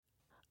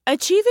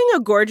Achieving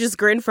a gorgeous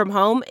grin from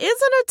home isn't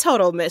a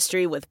total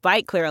mystery with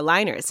Bite Clear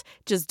aligners.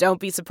 Just don't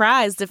be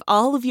surprised if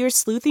all of your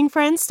sleuthing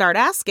friends start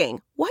asking,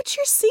 "What's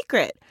your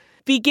secret?"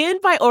 Begin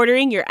by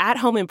ordering your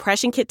at-home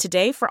impression kit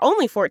today for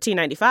only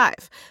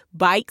 $14.95.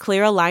 Bite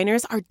Clear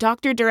aligners are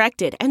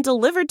doctor-directed and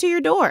delivered to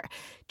your door.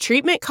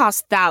 Treatment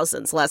costs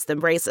thousands less than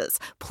braces.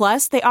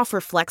 Plus, they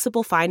offer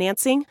flexible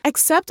financing,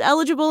 accept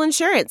eligible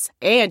insurance,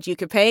 and you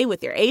can pay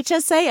with your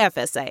HSA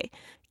FSA.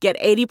 Get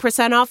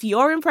 80% off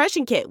your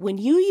impression kit when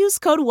you use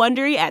code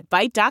WONDERY at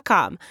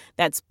Byte.com.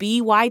 That's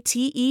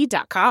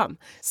BYTE.com.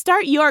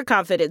 Start your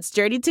confidence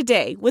journey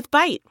today with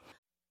Byte.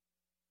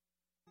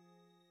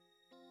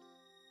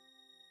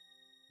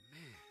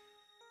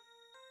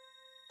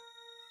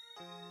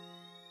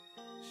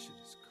 Shit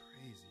is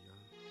crazy, yo.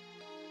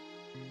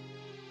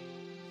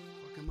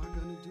 What am I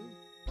gonna do?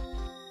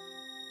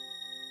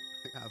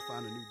 I gotta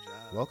find a new job.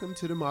 Welcome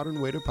to the Modern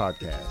Waiter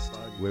Podcast,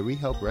 where we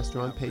help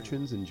restaurant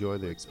patrons enjoy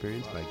their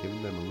experience by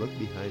giving them a look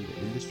behind the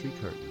industry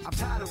curtain. I'm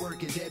tired of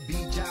working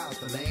deadbeat jobs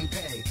for lame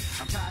pay.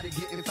 I'm tired of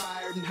getting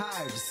fired and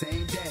hired the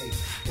same day.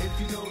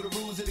 If you know the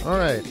rules of the All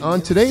right,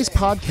 on today's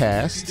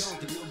podcast,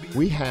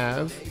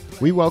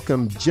 we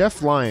welcome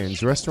Jeff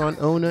Lyons, restaurant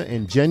owner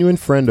and genuine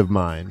friend of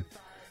mine.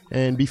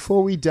 And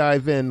before we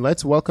dive in,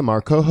 let's welcome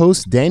our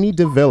co-host, Danny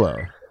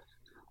DeVillo.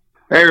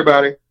 Hey,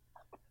 everybody.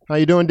 How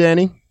you doing,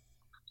 Danny?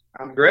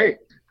 I'm great.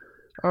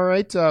 All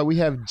right, we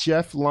have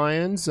Jeff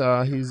Lyons.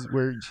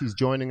 He's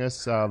joining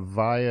us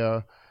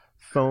via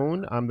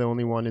phone. I'm the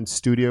only one in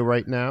studio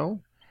right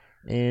now.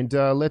 And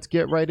let's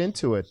get right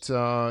into it.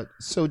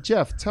 So,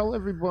 Jeff, tell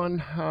everyone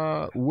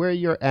where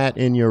you're at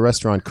in your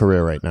restaurant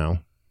career right now.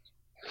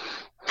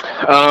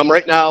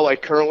 Right now, I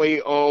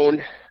currently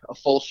own a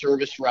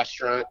full-service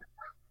restaurant.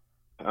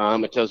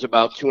 It does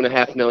about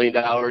 $2.5 million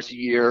a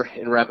year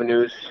in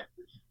revenues,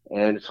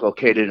 and it's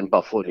located in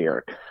Buffalo, New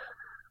York.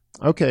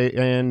 Okay,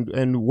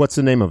 and what's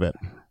the name of it?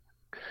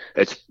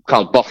 It's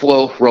called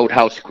Buffalo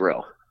Roadhouse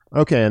Grill.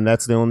 Okay, and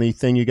that's the only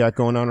thing you got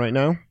going on right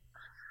now?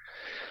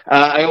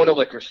 I own a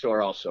liquor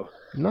store also.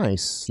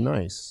 Nice.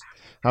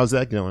 How's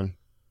that going?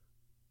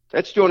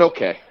 It's doing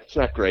okay. It's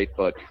not great,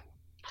 but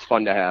it's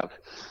fun to have.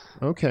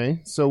 Okay,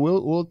 so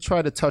we'll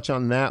try to touch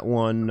on that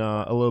one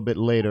a little bit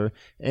later.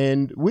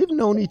 And we've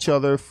known each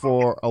other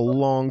for a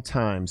long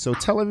time, so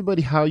tell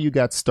everybody how you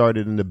got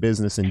started in the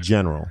business in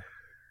general.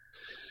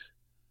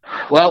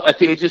 Well, at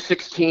the age of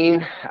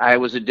 16, I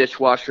was a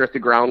dishwasher at the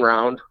Ground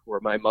Round, where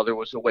my mother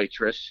was a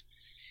waitress.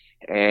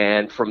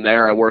 And from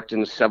there, I worked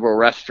in several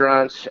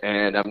restaurants,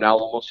 and I'm now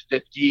almost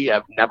 50.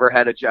 I've never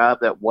had a job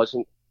that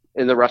wasn't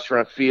in the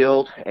restaurant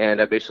field,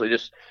 and I basically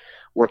just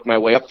worked my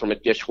way up from a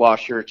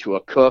dishwasher to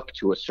a cook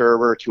to a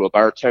server to a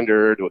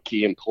bartender to a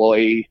key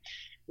employee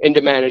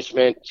into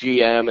management,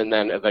 GM, and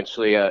then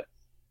eventually a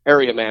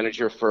area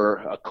manager for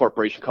a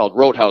corporation called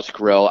Roadhouse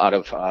Grill out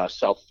of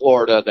South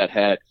Florida that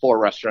had 4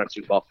 restaurants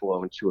in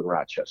Buffalo and 2 in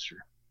Rochester.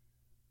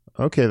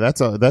 Okay,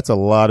 that's a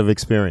lot of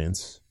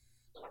experience.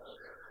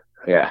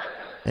 Yeah.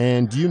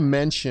 And you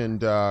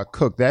mentioned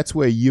Cook. That's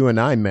where you and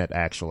I met,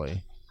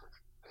 actually.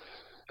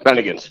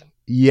 Bennigan's.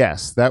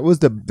 Yes, that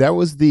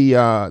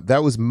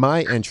was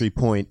my entry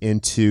point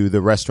into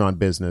the restaurant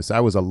business. I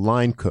was a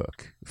line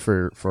cook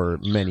for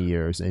many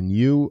years, and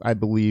you, I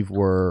believe,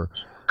 were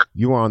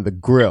on the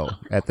grill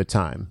at the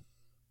time.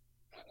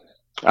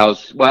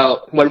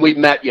 When we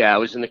met, I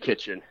was in the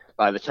kitchen.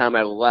 By the time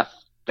I left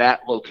that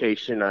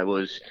location, I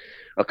was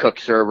a cook,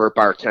 server,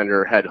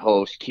 bartender, head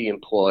host, key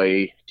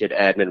employee, did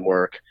admin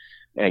work,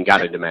 and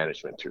got into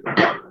management through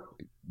that.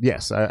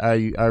 Yes,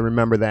 I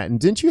remember that.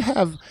 And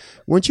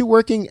weren't you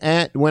working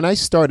when I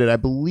started, I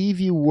believe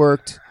you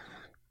worked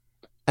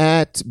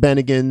at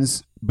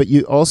Bennigan's, but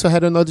you also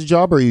had another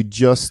job, or you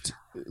just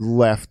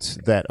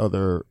left that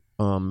other?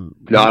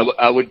 No,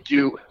 I would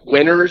do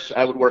winters.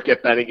 I would work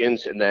at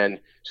Bennigan's, and then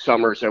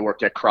summers I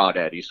worked at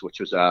Crawdaddy's, which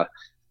was a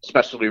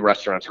specialty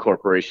restaurants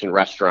corporation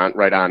restaurant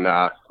right on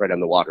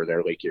the water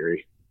there, Lake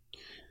Erie.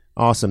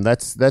 Awesome.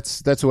 That's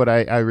what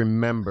I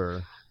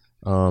remember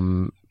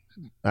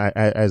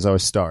as our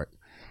start.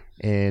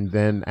 And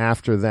then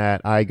after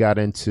that, I got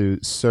into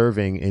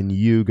serving, and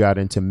you got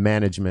into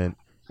management.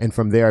 And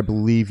from there, I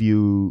believe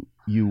you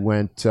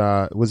went.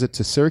 Was it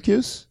to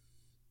Syracuse?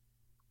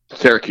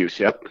 Syracuse,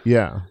 yep.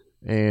 Yeah.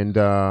 And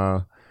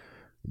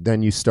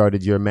then you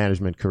started your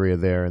management career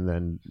there, and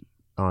then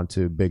on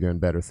to bigger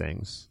and better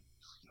things.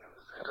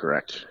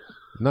 Correct.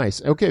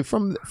 Nice. Okay,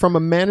 from a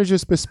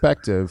manager's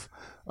perspective,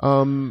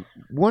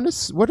 what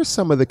are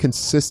some of the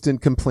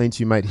consistent complaints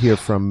you might hear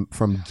from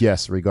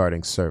guests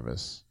regarding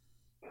service?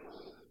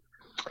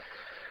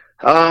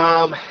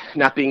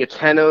 Not being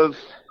attentive,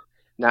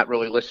 not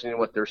really listening to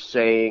what they're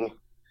saying.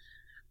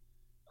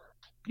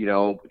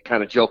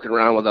 Kind of joking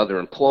around with other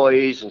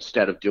employees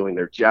instead of doing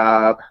their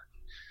job.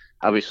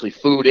 Obviously,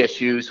 food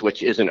issues,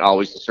 which isn't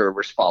always the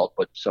server's fault,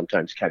 but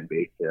sometimes can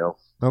be,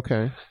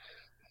 Okay.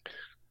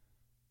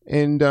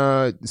 And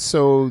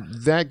so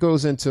that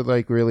goes into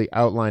like really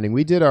outlining.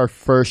 We did our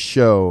first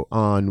show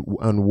on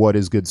what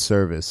is good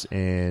service,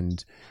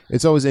 and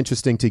it's always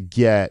interesting to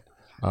get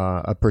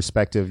a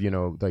perspective.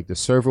 Like the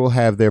server will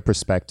have their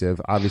perspective.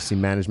 Obviously,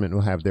 management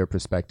will have their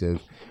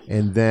perspective,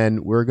 and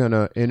then we're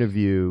gonna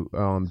interview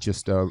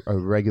just a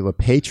regular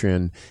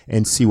patron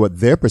and see what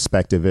their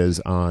perspective is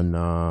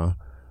on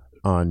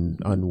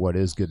what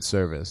is good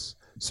service.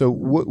 So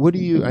what do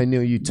you? I know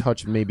you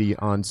touched maybe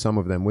on some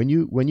of them. When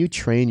you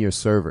train your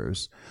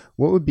servers,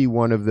 what would be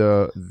one of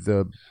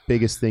the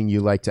biggest thing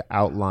you like to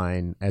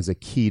outline as a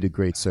key to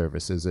great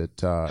service? Is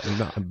it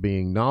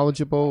being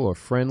knowledgeable or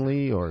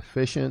friendly or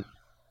efficient?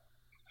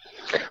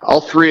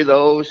 All three of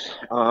those.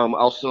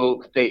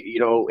 Also,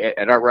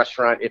 at our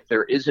restaurant, if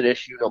there is an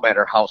issue, no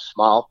matter how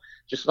small,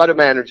 just let a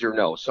manager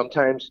know.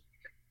 Sometimes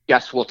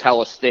guests will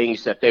tell us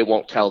things that they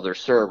won't tell their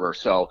server.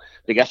 So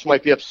the guest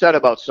might be upset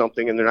about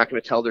something and they're not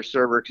going to tell their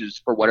server because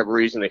for whatever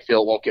reason they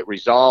feel it won't get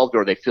resolved,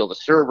 or they feel the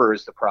server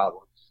is the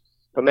problem.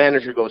 If a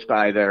manager goes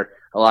by there,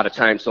 a lot of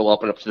times they'll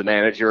open up to the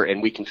manager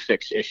and we can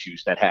fix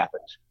issues that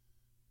happen.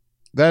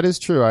 That is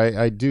true.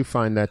 I do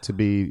find that to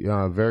be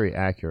very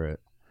accurate.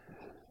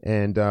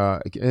 And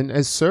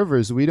as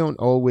servers, we don't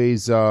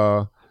always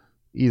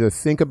either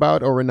think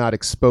about or we're not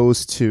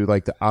exposed to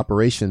like the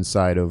operations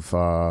side of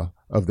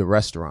the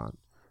restaurant,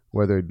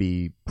 whether it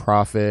be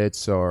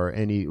profits or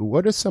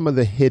what are some of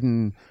the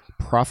hidden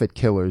profit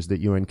killers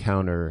that you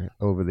encounter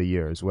over the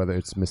years, whether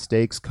it's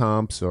mistakes,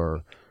 comps,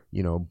 or,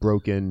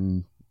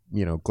 broken,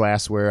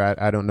 glassware.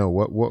 I don't know.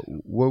 What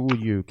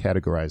would you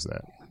categorize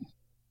that?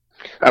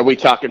 Are we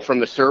talking from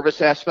the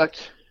service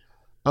aspect?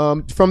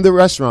 From the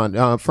restaurant,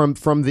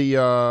 from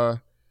the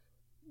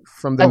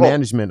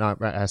management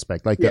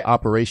aspect, like the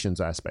operations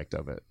aspect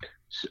of it.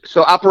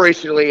 So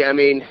operationally, I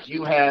mean,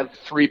 you have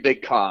three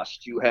big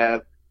costs. You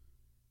have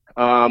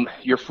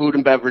your food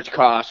and beverage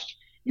cost,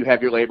 you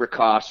have your labor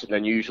costs, and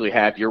then you usually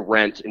have your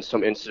rent and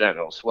some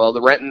incidentals. Well,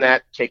 the rent and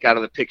that take out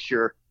of the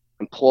picture.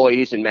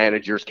 Employees and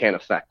managers can't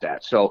affect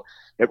that. So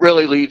it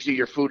really leaves you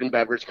your food and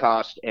beverage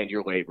cost and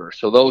your labor.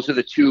 So those are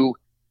the two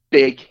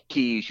big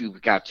keys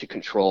you've got to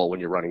control when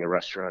you're running a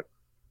restaurant.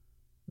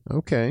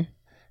 Okay.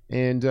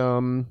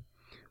 And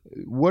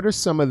what are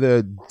some of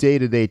the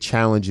day-to-day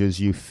challenges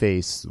you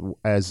face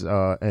as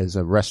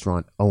a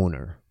restaurant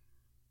owner?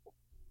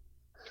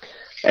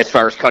 As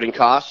far as cutting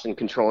costs and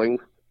controlling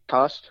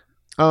cost?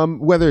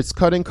 Whether it's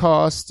cutting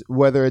costs,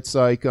 whether it's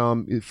like,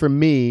 for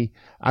me,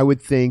 I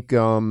would think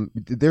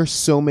there's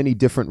so many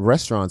different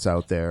restaurants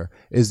out there.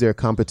 Is there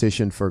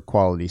competition for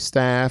quality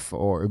staff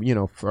or,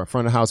 for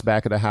front of house,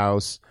 back of the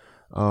house?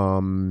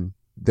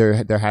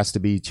 There has to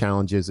be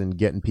challenges in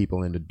getting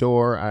people in the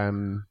door.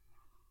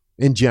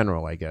 In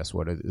general, I guess,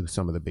 what are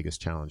some of the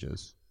biggest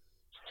challenges?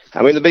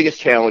 I mean, the biggest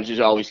challenge is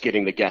always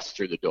getting the guests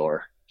through the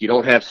door. If you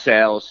don't have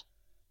sales,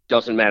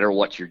 doesn't matter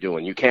what you're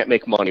doing. You can't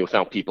make money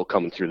without people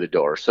coming through the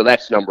door. So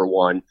that's number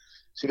one.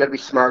 So you got to be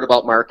smart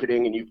about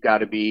marketing, and you've got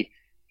to be,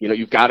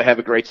 you've got to have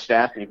a great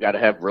staff, and you've got to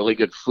have really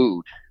good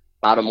food.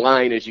 Bottom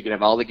line is you can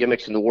have all the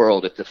gimmicks in the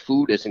world. If the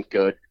food isn't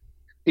good,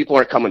 people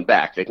aren't coming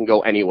back. They can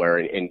go anywhere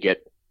and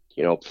get,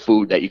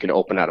 food that you can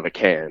open out of a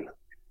can.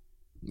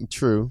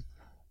 True.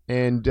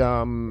 And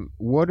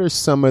what are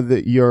some of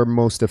your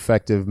most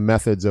effective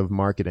methods of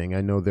marketing?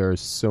 I know there are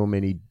so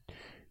many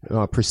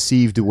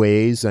perceived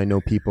ways. I know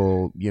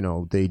people,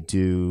 they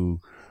do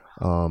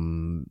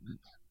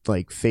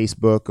like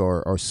Facebook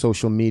or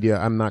social media.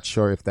 I'm not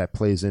sure if that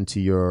plays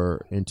into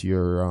your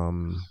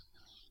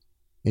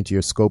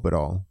scope at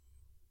all.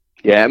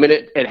 Yeah, I mean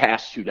it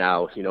has to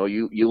now.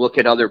 You look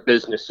at other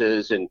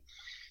businesses and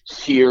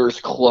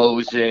Sears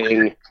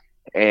closing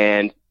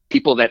and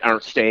people that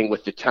aren't staying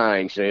with the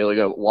times. You look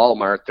at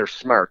Walmart, they're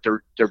smart.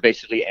 They're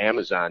basically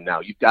Amazon now.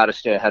 You've got to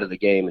stay ahead of the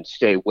game and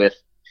stay with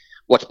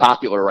what's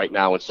popular right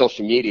now, and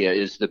social media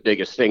is the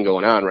biggest thing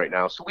going on right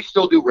now. So we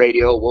still do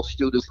radio, we'll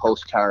still do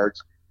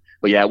postcards,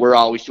 but yeah, we're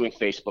always doing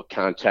Facebook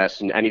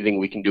contests and anything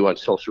we can do on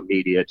social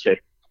media to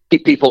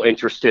keep people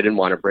interested and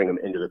want to bring them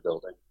into the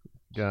building.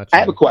 Gotcha. I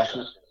have a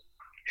question.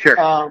 Sure.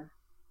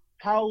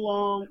 How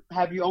long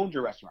have you owned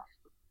your restaurant?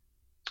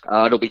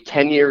 It'll be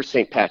 10 years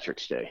St.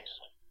 Patrick's Day.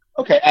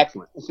 Okay,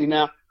 excellent. See,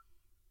 now,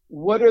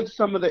 what are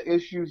some of the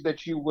issues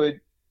that you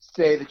would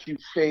say that you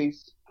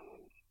faced,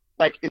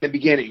 like in the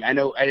beginning? I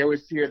know I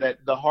always hear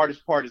that the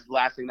hardest part is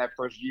lasting that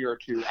first year or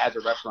two as a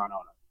restaurant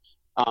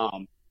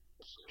owner.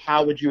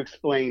 How would you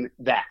explain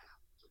that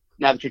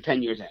now that you're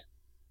 10 years in?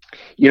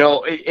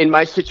 In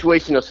my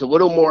situation, it's a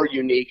little more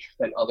unique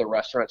than other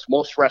restaurants.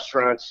 Most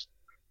restaurants,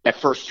 that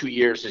first 2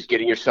 years is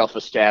getting yourself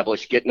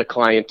established, getting a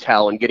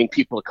clientele, and getting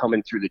people to come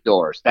in through the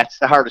doors. That's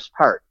the hardest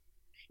part.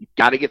 You've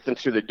got to get them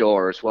through the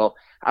doors. Well,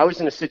 I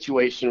was in a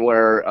situation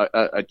where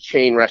a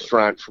chain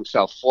restaurant from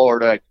South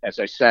Florida, as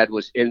I said,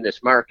 was in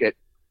this market.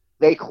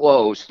 They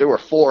closed. There were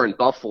 4 in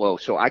Buffalo.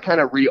 So I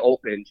kind of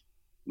reopened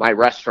my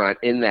restaurant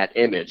in that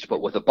image,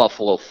 but with a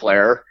Buffalo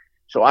flair.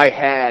 So I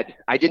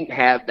didn't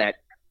have that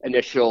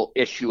initial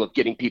issue of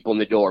getting people in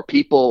the door.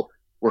 People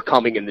were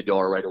coming in the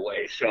door right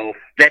away. So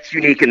that's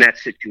unique in that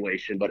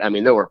situation. But I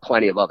mean, there were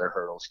plenty of other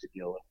hurdles to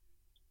deal with.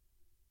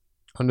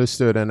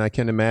 Understood. And I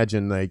can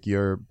imagine like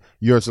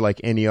yours, like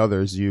any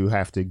others, you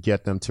have to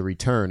get them to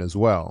return as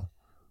well.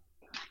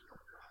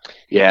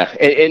 Yeah,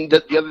 and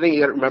the other thing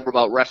you got to remember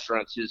about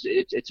restaurants is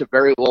it's a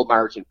very low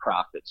margin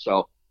profit.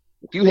 So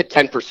if you hit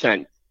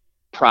 10%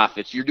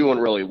 profits, you're doing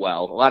really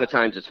well. A lot of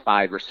times it's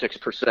 5 or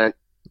 6%,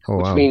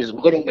 which means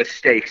little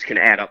mistakes can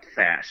add up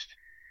fast.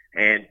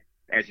 And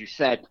as you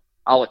said,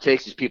 all it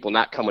takes is people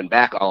not coming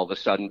back all of a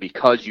sudden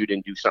because you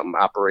didn't do something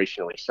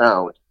operationally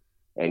sound,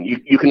 and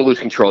you can lose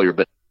control of your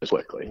business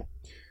quickly.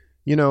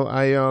 You know,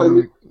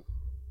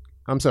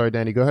 I'm sorry,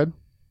 Danny, go ahead.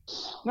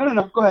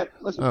 No, go ahead.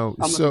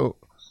 Listen.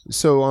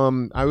 So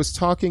I was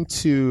talking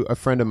to a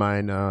friend of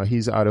mine.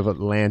 He's out of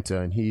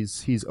Atlanta, and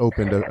he's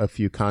opened a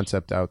few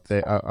concepts out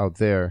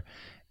there,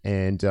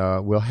 and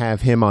we'll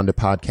have him on the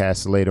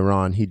podcast later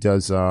on. He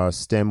does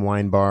Stem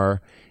Wine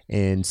Bar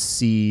and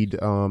Seed.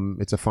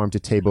 It's a farm to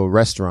table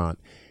restaurant,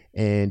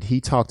 and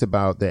he talked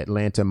about the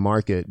Atlanta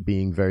market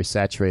being very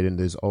saturated, and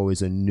there's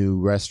always a new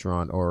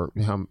restaurant or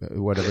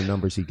whatever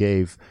numbers he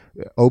gave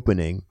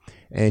opening.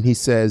 And he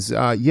says,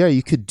 yeah,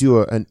 you could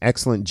do an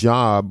excellent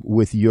job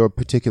with your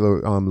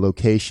particular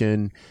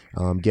location,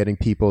 getting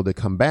people to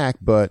come back.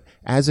 But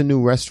as a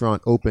new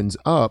restaurant opens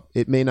up,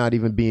 it may not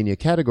even be in your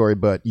category,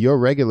 but your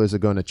regulars are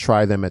going to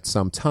try them at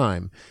some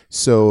time.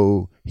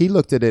 So he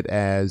looked at it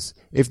as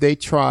if they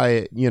try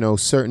it, you know,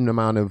 certain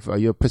amount of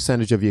your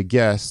percentage of your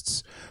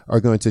guests are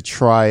going to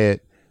try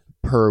it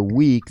per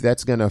week.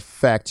 That's going to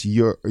affect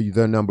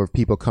the number of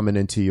people coming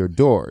into your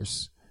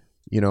doors.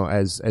 You know,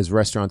 as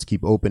restaurants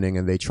keep opening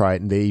and they try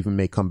it and they even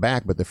may come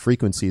back, but the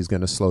frequency is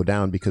going to slow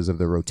down because of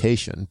the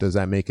rotation. Does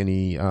that make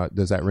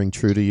does that ring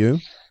true to you?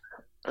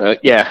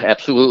 Yeah,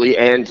 absolutely.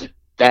 And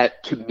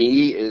that to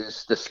me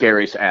is the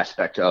scariest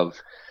aspect of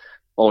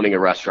owning a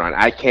restaurant.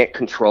 I can't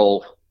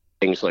control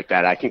things like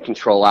that. I can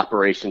control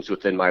operations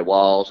within my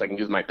walls. I can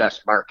do my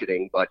best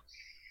marketing, but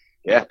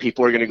yeah,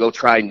 people are going to go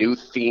try new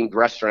themed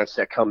restaurants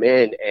that come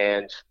in.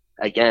 And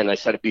again, I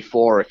said it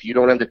before, if you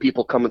don't have the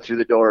people coming through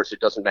the doors, it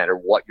doesn't matter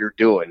what you're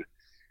doing.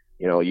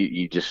 You know,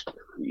 you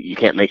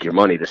can't make your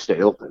money to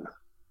stay open.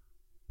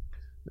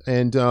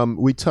 And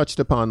we touched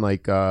upon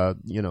like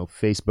you know,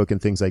 Facebook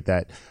and things like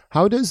that.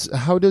 How does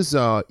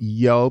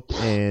Yelp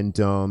and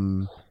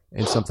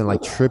something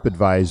like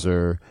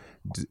TripAdvisor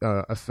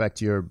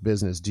affect your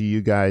business? Do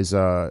you guys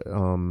have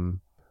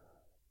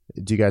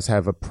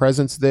a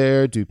presence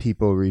there? Do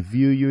people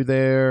review you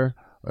there?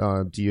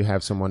 Do you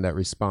have someone that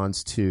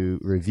responds to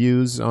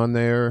reviews on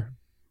there?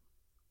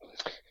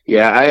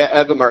 Yeah, I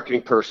have a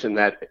marketing person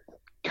that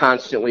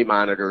constantly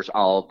monitors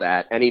all of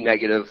that. Any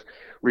negative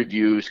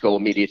reviews go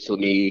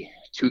immediately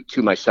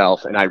to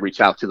myself, and I reach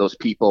out to those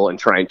people and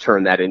try and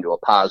turn that into a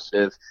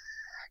positive.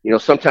 You know,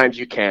 sometimes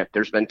you can't.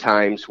 There's been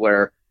times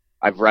where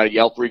I've read a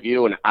Yelp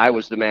review and I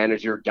was the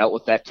manager, dealt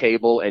with that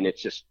table, and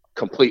it's just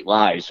complete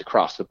lies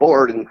across the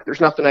board, and there's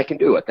nothing I can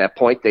do at that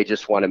point. They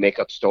just want to make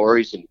up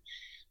stories, and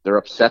they're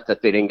upset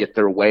that they didn't get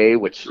their way,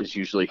 which is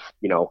usually,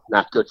 you know,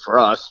 not good for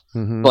us.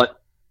 Mm-hmm.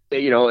 But,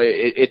 you know,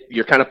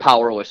 you're kind of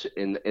powerless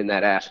in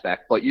that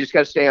aspect. But you just got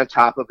to stay on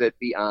top of it,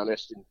 be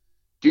honest, and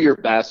do your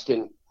best.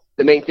 And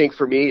the main thing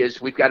for me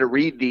is we've got to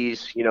read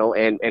these, you know,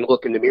 and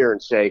look in the mirror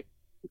and say,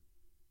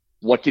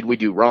 what did we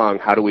do wrong?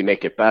 How do we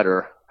make it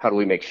better? How do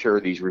we make sure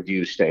these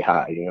reviews stay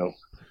high, you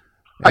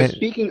know?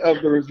 Speaking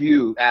of the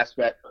review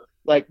aspect,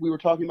 like we were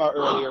talking about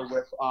earlier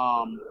with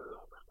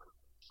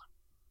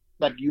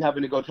like you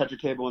having to go touch a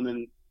table and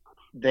then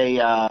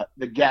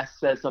the guest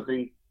says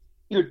something,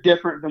 you know,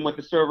 different than what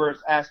the server's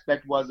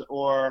aspect was,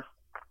 or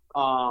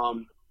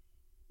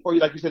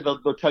like you said,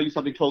 they'll tell you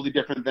something totally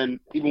different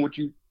than even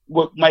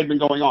what might have been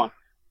going on.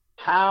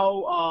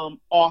 How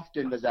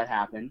often does that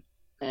happen,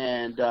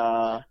 and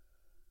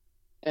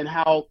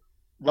how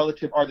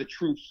relative are the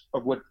truths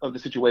of the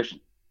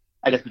situation?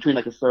 I guess between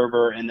like the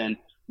server and then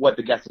what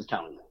the guest is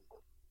telling you.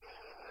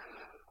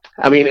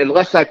 I mean,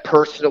 unless I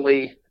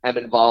personally am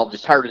involved,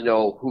 it's hard to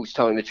know who's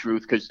telling the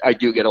truth because I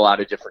do get a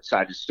lot of different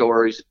sided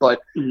stories. But,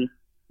 mm-hmm.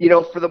 you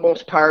know, for the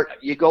most part,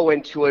 you go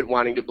into it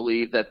wanting to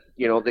believe that,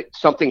 you know, that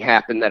something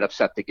happened that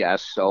upset the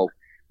guests. So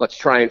let's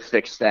try and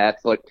fix that.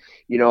 But,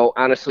 you know,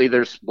 honestly,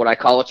 there's what I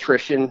call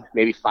attrition.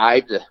 Maybe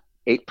 5 to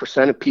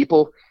 8% of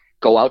people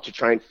go out to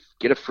try and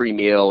get a free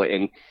meal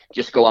and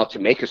just go out to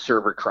make a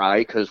server cry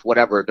because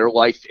whatever, their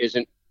life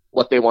isn't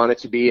what they want it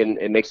to be, and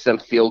it makes them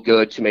feel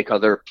good to make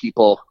other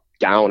people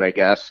down, I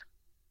guess.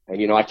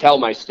 And, you know, I tell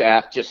my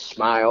staff, just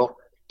smile,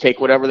 take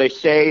whatever they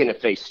say, and if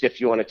they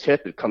stiff you on a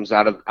tip, it comes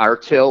out of our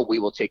till, we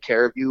will take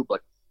care of you,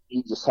 but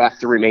you just have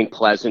to remain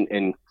pleasant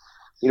and,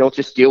 you know,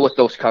 just deal with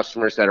those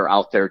customers that are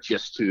out there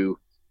just to,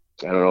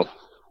 I don't know,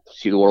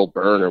 see the world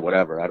burn or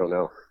whatever. I don't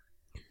know.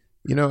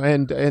 You know,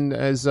 and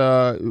as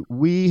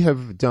we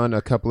have done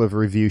a couple of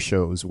review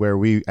shows where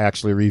we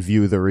actually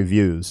review the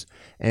reviews,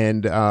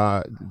 and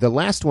the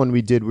last one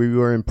we did, we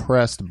were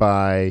impressed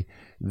by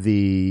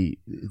the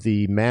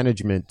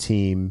management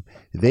team.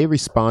 They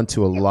respond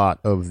to a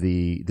lot of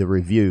the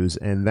reviews,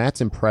 and that's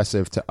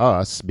impressive to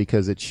us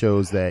because it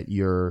shows that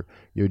you're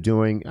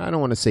doing, I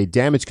don't want to say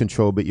damage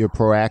control, but you're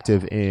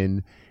proactive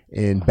in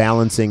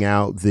balancing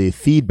out the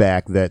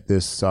feedback that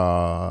this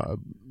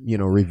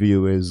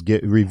reviewer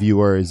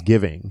is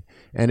giving,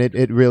 and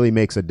it really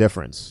makes a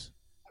difference.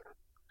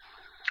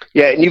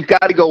 Yeah, and you've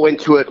got to go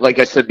into it, like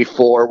I said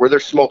before, where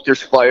there's smoke,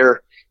 there's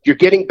fire. If you're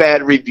getting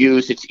bad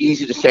reviews, it's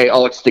easy to say,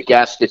 oh, it's the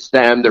guest, it's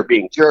them, they're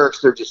being jerks,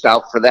 they're just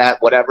out for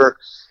that, whatever.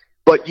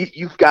 But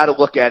you've got to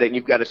look at it and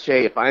you've got to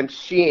say, if I'm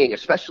seeing,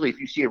 especially if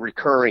you see a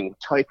recurring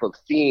type of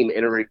theme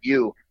in a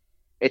review,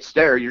 it's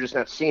there, you're just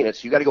not seeing it.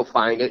 So you got to go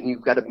find it, and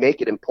you've got to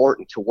make it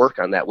important to work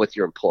on that with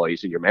your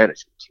employees and your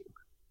management team.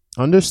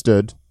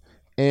 Understood.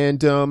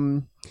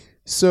 And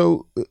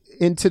so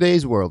in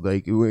today's world,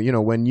 like, you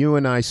know, when you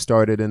and I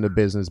started in the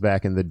business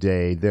back in the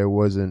day, there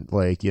wasn't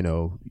like, you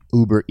know,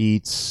 Uber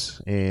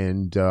Eats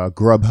and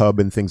Grubhub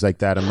and things like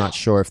that. I'm not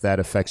sure if that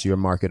affects your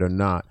market or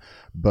not,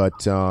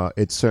 but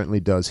it certainly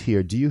does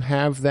here. Do you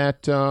have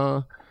that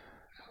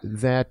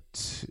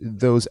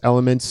those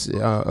elements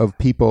of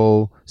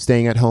people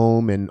staying at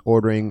home and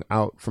ordering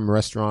out from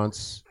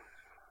restaurants?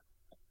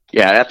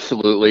 Yeah,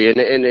 absolutely.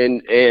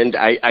 And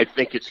I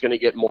think it's going to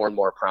get more and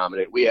more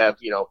prominent. We have,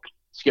 you know,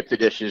 Skip the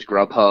Dishes,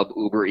 Grubhub,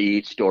 Uber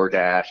Eats,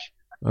 DoorDash.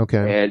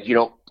 Okay. And, you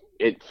know,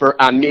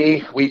 on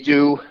me, we've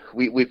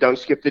done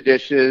Skip the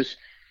Dishes,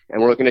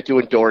 and we're looking at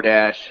doing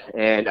DoorDash.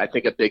 And I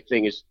think a big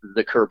thing is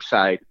the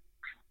curbside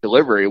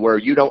delivery, where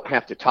you don't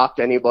have to talk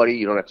to anybody.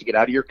 You don't have to get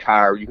out of your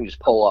car. You can just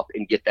pull up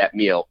and get that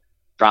meal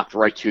dropped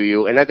right to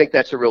you. And I think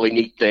that's a really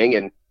neat thing.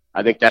 And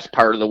I think that's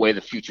part of the way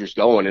the future's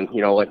going. And,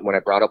 you know, when I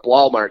brought up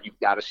Walmart, you've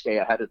got to stay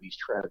ahead of these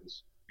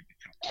trends.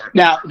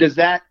 Now, does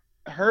that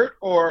hurt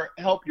or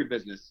help your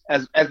business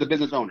as the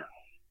business owner?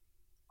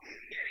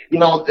 You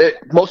know,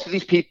 most of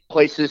these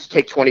places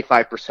take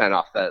 25%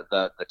 off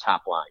the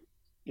top line.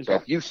 Okay. So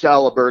if you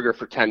sell a burger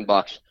for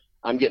 $10,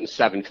 I'm getting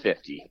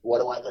 $7.50. What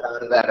do I get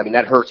out of that? I mean,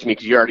 that hurts me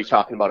because you're already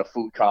talking about a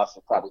food cost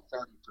of probably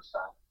 30%.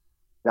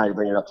 Now you're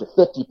bringing it up to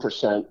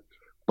 50%.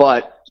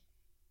 But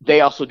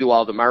they also do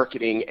all the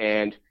marketing,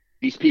 and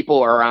these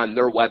people are on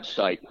their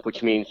website,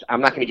 which means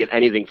I'm not going to get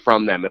anything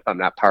from them if I'm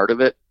not part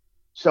of it.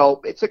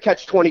 So it's a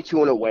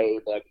catch-22 in a way,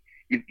 but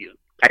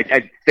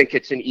I think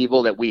it's an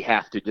evil that we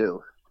have to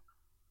do.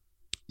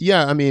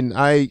 Yeah, I mean,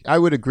 I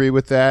would agree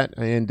with that,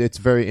 and it's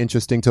very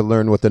interesting to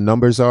learn what the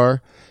numbers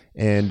are.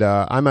 And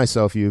I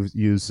myself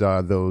use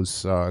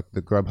those the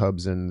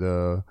Grubhubs and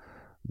the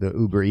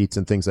Uber Eats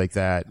and things like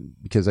that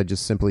because I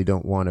just simply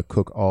don't want to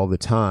cook all the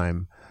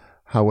time.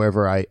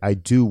 However, I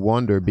do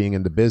wonder, being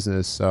in the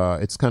business,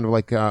 it's kind of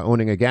like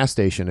owning a gas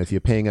station. If you're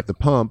paying at the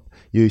pump,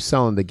 you're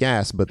selling the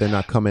gas, but they're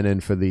not coming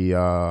in for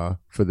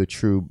the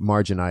true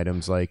margin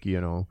items. Like, you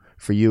know,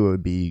 for you, it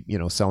would be, you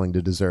know, selling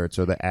the desserts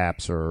or the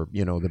apps or,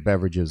 you know, the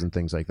beverages and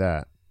things like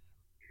that.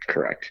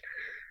 Correct.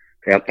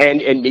 Yeah.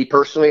 And me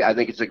personally, I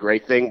think it's a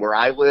great thing. Where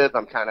I live,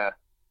 I'm kind of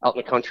out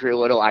in the country a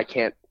little. I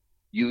can't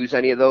use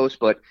any of those,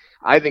 but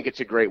I think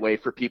it's a great way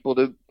for people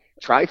to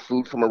try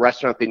food from a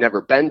restaurant they've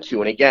never been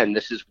to. And again,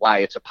 this is why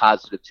it's a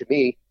positive to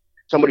me.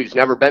 Somebody who's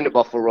never been to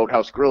Buffalo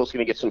Roadhouse Grill is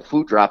going to get some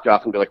food dropped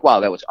off and be like, wow,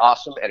 that was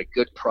awesome at a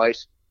good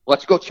price.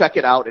 Let's go check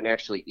it out and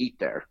actually eat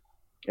there.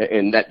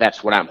 And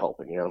that's what I'm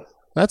hoping, you know.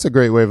 That's a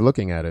great way of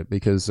looking at it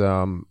because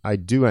I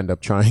do end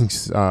up trying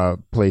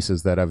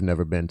places that I've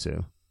never been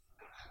to.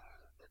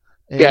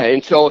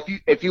 And so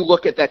if you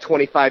look at that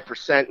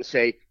 25% and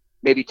say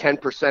maybe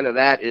 10% of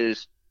that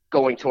is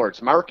going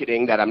towards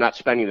marketing that I'm not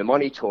spending the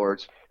money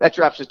towards, that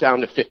drops us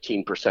down to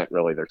 15%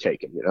 really they're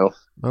taking, you know?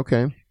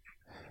 Okay.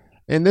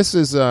 And this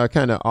is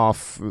kind of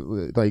off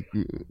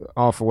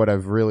script what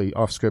I've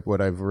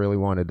really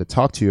wanted to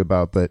talk to you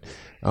about. But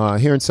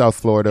here in South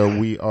Florida,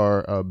 we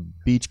are a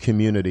beach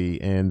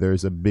community, and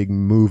there's a big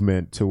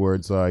movement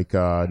towards like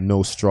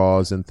no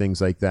straws and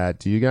things like that.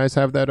 Do you guys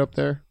have that up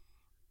there?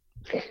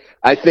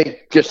 I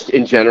think just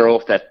in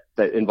general that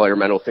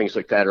environmental things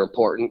like that are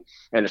important.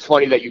 And it's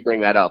funny that you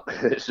bring that up.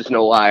 This is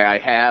no lie. I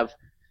have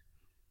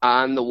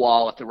on the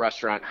wall at the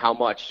restaurant how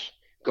much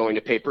going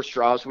to paper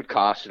straws would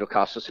cost. It'll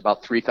cost us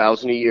about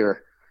 $3,000 a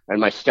year. And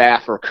my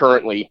staff are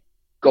currently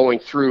going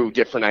through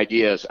different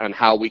ideas on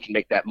how we can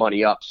make that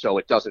money up so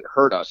it doesn't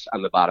hurt us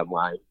on the bottom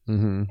line.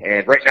 Mm-hmm.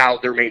 And right now,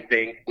 their main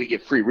thing, we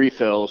get free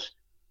refills.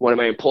 One of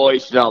my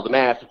employees did all the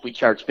math. If we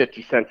charge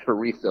 50 cents for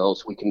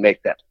refills, we can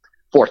make that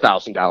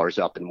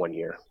 $4,000 up in 1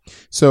 year.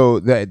 So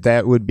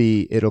that would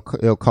be, it'll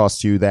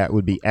cost you, that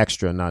would be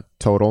extra, not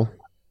total?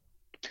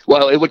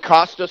 Well, it would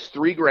cost us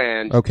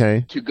 $3,000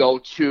 okay. to go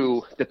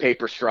to the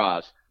paper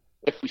straws.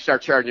 If we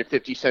start charging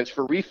 50 cents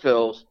for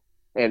refills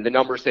and the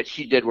numbers that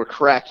she did were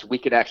correct, we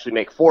could actually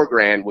make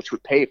 $4,000, which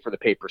would pay for the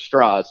paper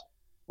straws,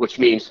 which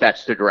means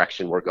that's the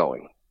direction we're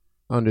going.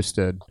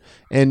 Understood.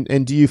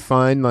 And do you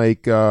find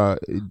like,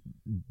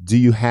 do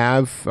you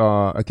have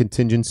a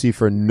contingency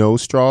for no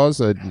straws?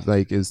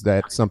 Like, is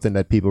that something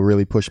that people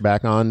really push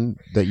back on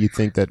that you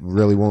think that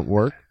really won't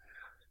work?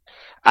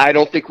 I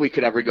don't think we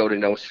could ever go to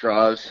no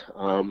straws,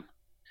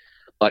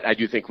 but I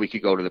do think we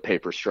could go to the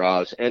paper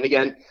straws. And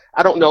again,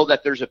 I don't know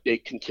that there's a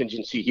big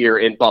contingency here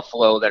in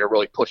Buffalo that are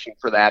really pushing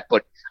for that,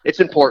 but it's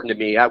important to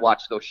me. I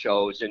watch those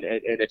shows, and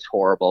it's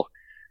horrible.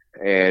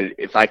 And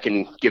if I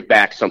can give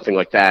back something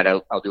like that,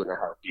 I'll do it in a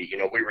heartbeat. You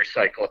know, we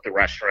recycle at the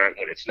restaurant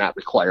when it's not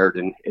required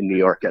in New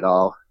York at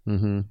all.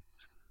 Mm-hmm.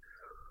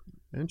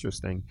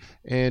 Interesting.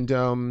 And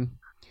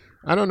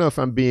I don't know if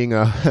I'm being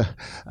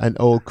an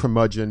old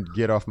curmudgeon,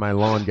 get off my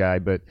lawn guy,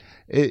 but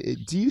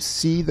do you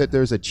see that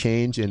there's a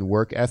change in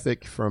work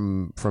ethic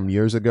from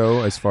years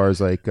ago as far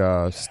as like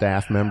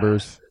staff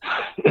members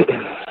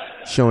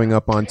showing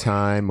up on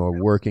time or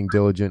working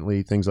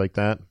diligently, things like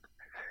that?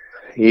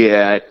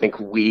 Yeah, I think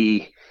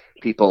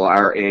people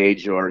our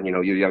age, or,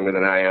 you're younger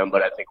than I am,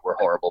 but I think we're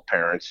horrible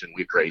parents and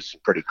we've raised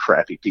some pretty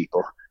crappy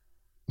people.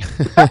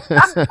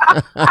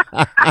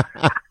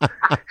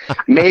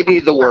 Maybe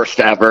the worst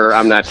ever.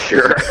 I'm not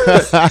sure.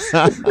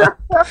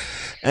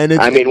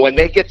 And when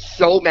they get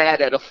so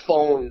mad at a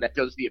phone that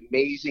does the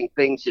amazing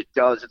things it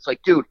does, it's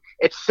like, dude,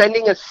 it's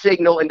sending a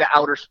signal into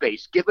outer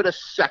space. Give it a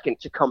second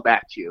to come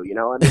back to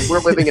you. We're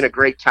living in a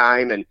great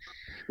time, and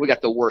we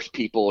got the worst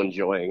people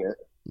enjoying it.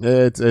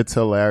 It's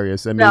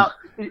hilarious. Now,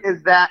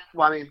 is that?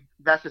 Well,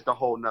 that's just a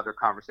whole nother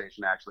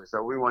conversation, actually.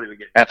 So we won't even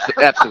get into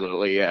that.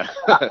 Absolutely, yeah.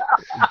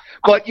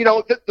 But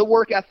the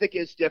work ethic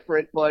is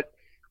different. But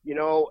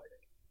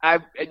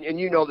and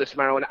you know this,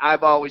 Marlon,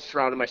 I've always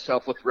surrounded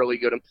myself with really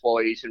good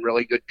employees and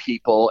really good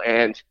people.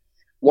 And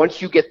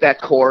once you get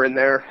that core in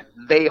there,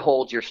 they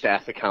hold your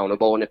staff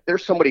accountable. And if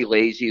there's somebody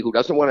lazy who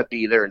doesn't want to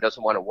be there and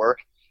doesn't want to work,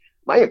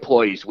 my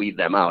employees weed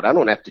them out. I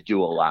don't have to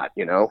do a lot,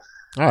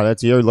 Oh,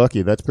 you're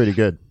lucky. That's pretty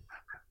good.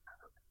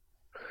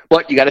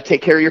 But you got to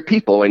take care of your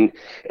people, and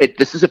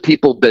this is a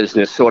people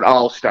business, so it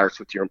all starts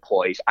with your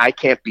employees. I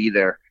can't be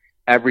there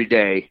every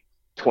day,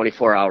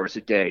 24 hours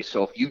a day.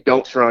 So if you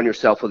don't surround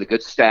yourself with a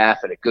good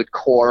staff and a good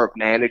core of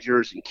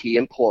managers and key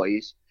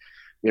employees,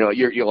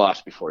 you're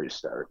lost before you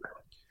start.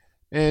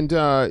 And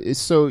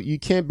so you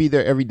can't be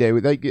there every day.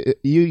 Like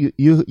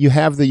you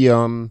have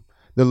the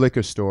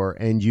liquor store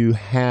and you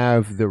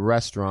have the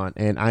restaurant,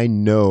 and I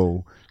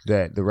know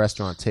that the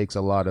restaurant takes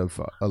a lot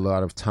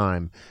of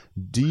time.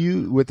 Do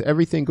you, with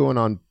everything going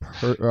on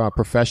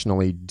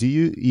professionally, do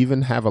you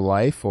even have a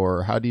life,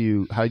 or how do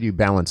you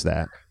balance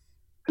that?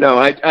 No,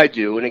 I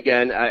do. And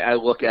again, I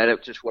look at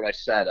it just what I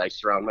said. I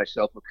surround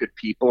myself with good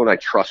people, and I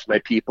trust my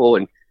people.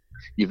 And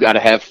you've got to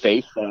have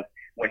faith that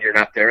when you're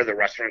not there, the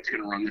restaurant's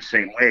going to run the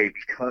same way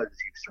because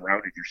you've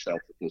surrounded yourself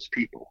with those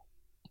people.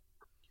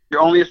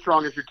 You're only as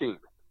strong as your team.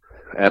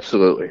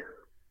 Absolutely.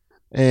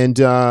 And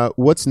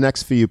what's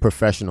next for you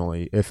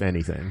professionally, if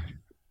anything?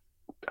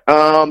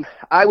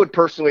 I would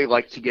personally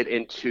like to get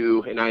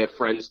into, and I have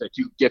friends that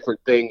do different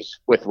things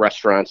with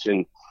restaurants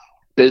and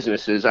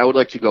businesses. I would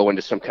like to go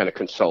into some kind of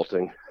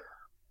consulting.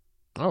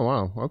 Oh,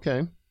 wow.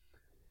 Okay.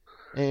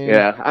 And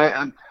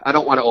yeah, I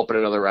don't want to open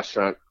another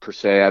restaurant per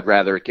se. I'd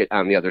rather get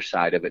on the other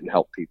side of it and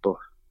help people.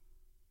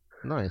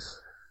 Nice.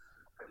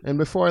 And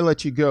before I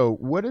let you go,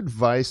 what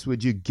advice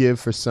would you give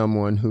for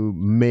someone who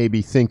may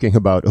be thinking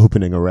about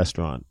opening a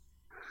restaurant?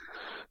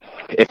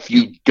 If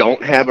you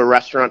don't have a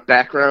restaurant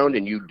background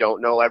and you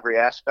don't know every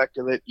aspect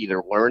of it,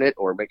 either learn it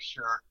or make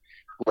sure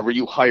whoever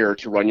you hire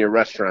to run your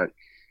restaurant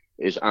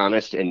is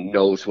honest and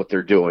knows what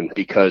they're doing,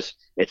 because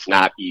it's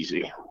not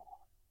easy.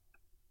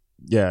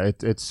 Yeah,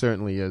 it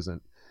certainly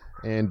isn't.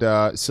 And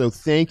so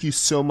thank you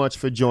so much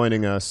for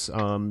joining us.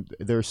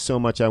 There's so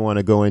much I want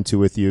to go into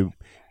with you.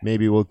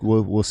 Maybe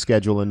we'll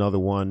schedule another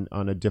one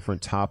on a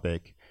different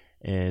topic.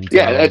 And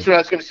yeah, that's what I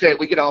was going to say.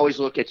 We could always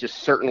look at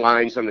just certain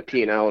lines on the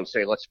P&L and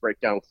say, let's break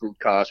down food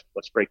costs,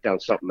 let's break down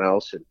something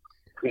else, and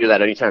you can do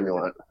that anytime you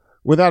want.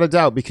 Without a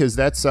doubt, because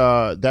that's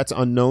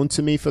unknown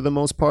to me for the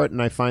most part,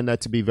 and I find that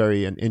to be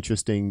an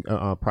interesting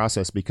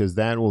process, because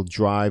that will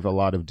drive a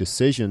lot of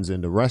decisions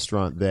in the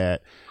restaurant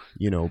that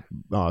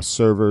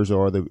servers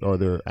or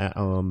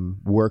the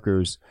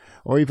workers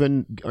or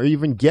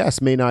even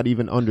guests may not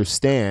even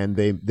understand.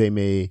 They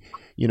may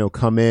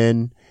come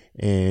in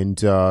and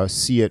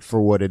see it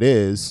for what it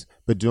is,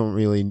 but don't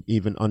really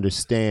even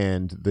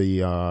understand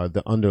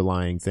the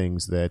underlying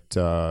things that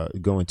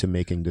go into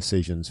making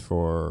decisions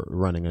for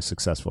running a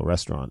successful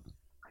restaurant.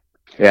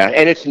 Yeah,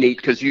 and it's neat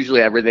because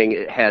usually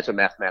everything has a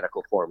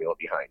mathematical formula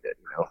behind it.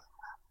 Well,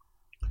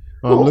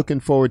 cool. I'm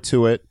looking forward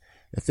to it.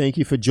 Thank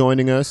you for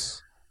joining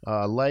us.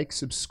 Like,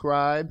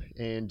 subscribe,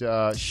 and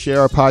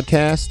share our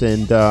podcast.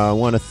 And I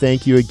want to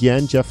thank you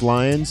again, Jeff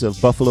Lyons of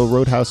Buffalo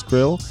Roadhouse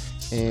Grill.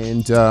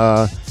 And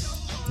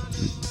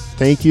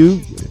thank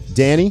you,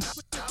 Danny.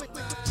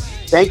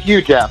 Thank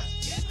you, Jeff.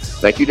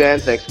 Thank you, Dan.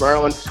 Thanks,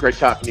 Marlon. It's great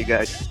talking to you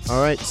guys.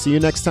 All right. See you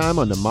next time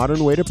on the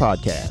Modern Waiter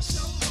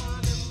Podcast.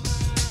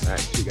 All right.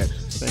 See you guys.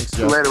 Thanks, Jeff.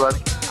 See you later,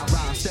 buddy. I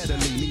rhyme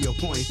steadily, Neo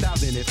point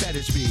thousand and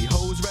fetish be.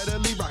 Hoes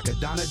readily rock a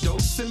Donna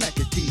dose and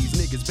Mecatees.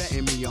 Niggas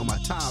betting me on my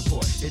time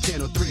port. It's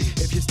channel 3.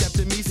 If you step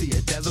to me, see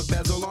a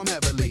bezel on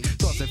heavily.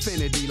 Thoughts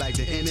infinity like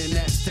the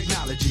internet's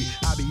technology.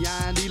 I be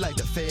IND like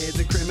the feds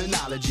and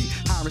criminology.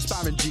 I'm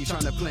respiring G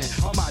trying to plan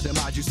all my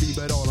demise you see,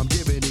 but all I'm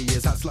giving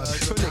is hot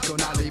slugs from nickel,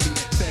 not leave me.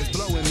 Feds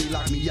blowing me,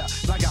 lock me up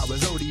like I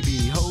was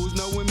ODB. Hoes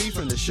knowing me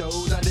from the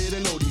shows I did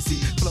in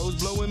ODC. Flows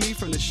blowing me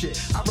from the shit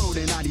I wrote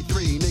in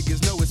 93.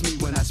 Niggas know it's me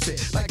when I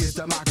spit like it's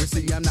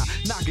democracy. I'm not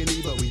knocking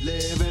me, but we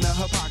live in a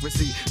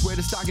hypocrisy. Where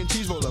the stock and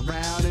cheese roll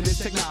around in this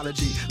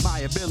technology. My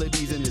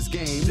abilities in this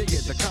game, they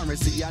get the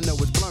currency. I know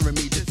it's blurring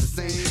me just the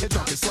same. It's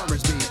drunken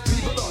slumbers me.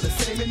 People are the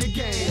same in the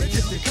game. It's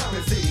just the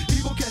currency.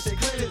 People can't stay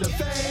clear to the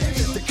fame. It's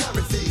just the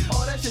currency.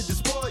 All that shit to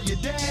spoil your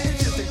day.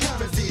 It's just the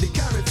currency, the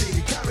currency,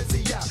 the currency.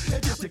 Yeah,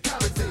 it's just the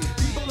currency.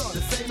 People are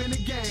the same in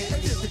the game.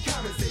 It's just the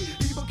currency.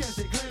 People can't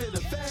stay clear to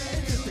the fame.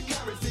 It's just the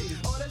currency.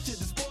 All that shit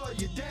to spoil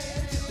your day.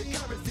 It's just the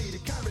currency,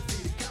 the currency,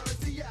 the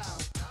currency. Yeah.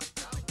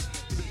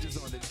 Bitches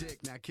on the dick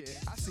now, kid.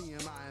 I see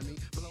him eyeing me,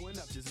 blowing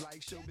up just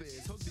like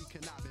showbiz. Hoes be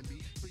conniving, be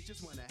freaks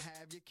just wanna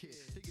have your kid.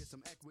 They get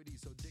some equity,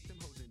 so dick them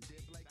hoes and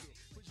dip like it.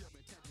 Put your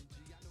attention, G.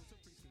 I know some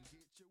freaks can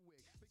get your wig,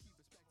 but keep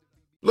respective.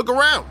 Look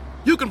around.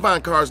 You can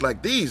find cars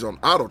like these on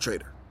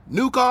AutoTrader.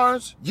 New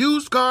cars,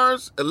 used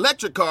cars,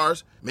 electric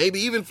cars, maybe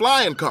even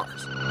flying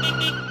cars.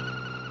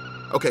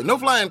 Okay, no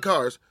flying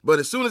cars, but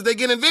as soon as they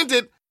get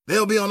invented,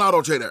 they'll be on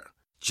AutoTrader.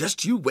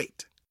 Just you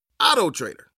wait. AutoTrader.